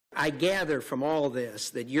I gather from all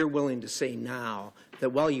this that you're willing to say now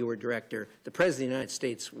that while you were director, the President of the United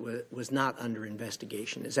States was not under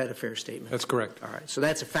investigation. Is that a fair statement? That's correct. All right. So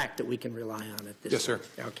that's a fact that we can rely on at this point. Yes, sir.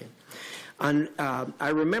 Okay. I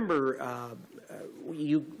remember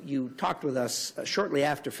you talked with us shortly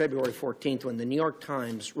after February 14th when the New York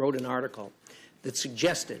Times wrote an article that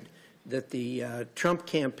suggested that the Trump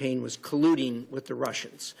campaign was colluding with the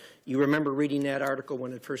Russians. You remember reading that article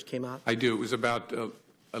when it first came out? I do. It was about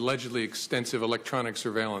allegedly extensive electronic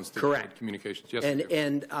surveillance. Correct. Communications. Yes.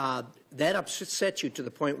 And that upset you to the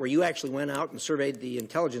point where you actually went out and surveyed the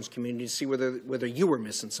intelligence community to see whether you were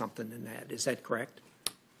missing something in that. Is that correct?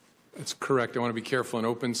 That's correct. I want to be careful in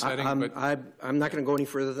open setting. I'm not going to go any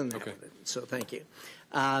further than that. Okay. So thank you.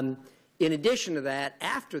 In addition to that,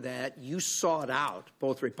 after that, you sought out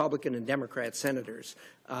both Republican and Democrat senators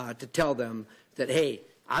to tell them that, hey,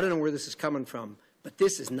 I don't know where this is coming from, but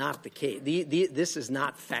this is not the case. This is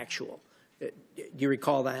not factual. Do you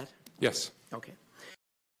recall that? Yes. Okay.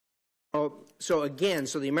 So again,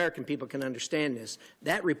 so the American people can understand this,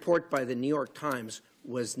 that report by the New York Times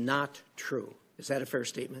was not true. Is that a fair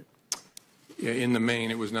statement? Yeah, in the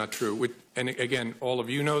main, it was not true. And again, all of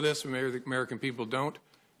you know this, the American people don't.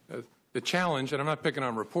 The challenge, and I'm not picking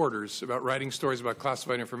on reporters, about writing stories about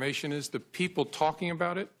classified information is the people talking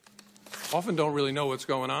about it often don't really know what's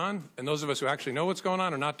going on, and those of us who actually know what's going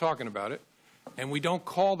on are not talking about it. And we don't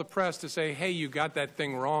call the press to say, hey, you got that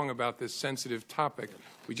thing wrong about this sensitive topic.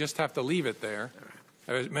 We just have to leave it there.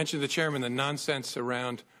 I mentioned to the chairman the nonsense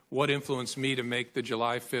around what influenced me to make the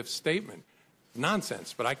July 5th statement.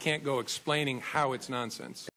 Nonsense, but I can't go explaining how it's nonsense.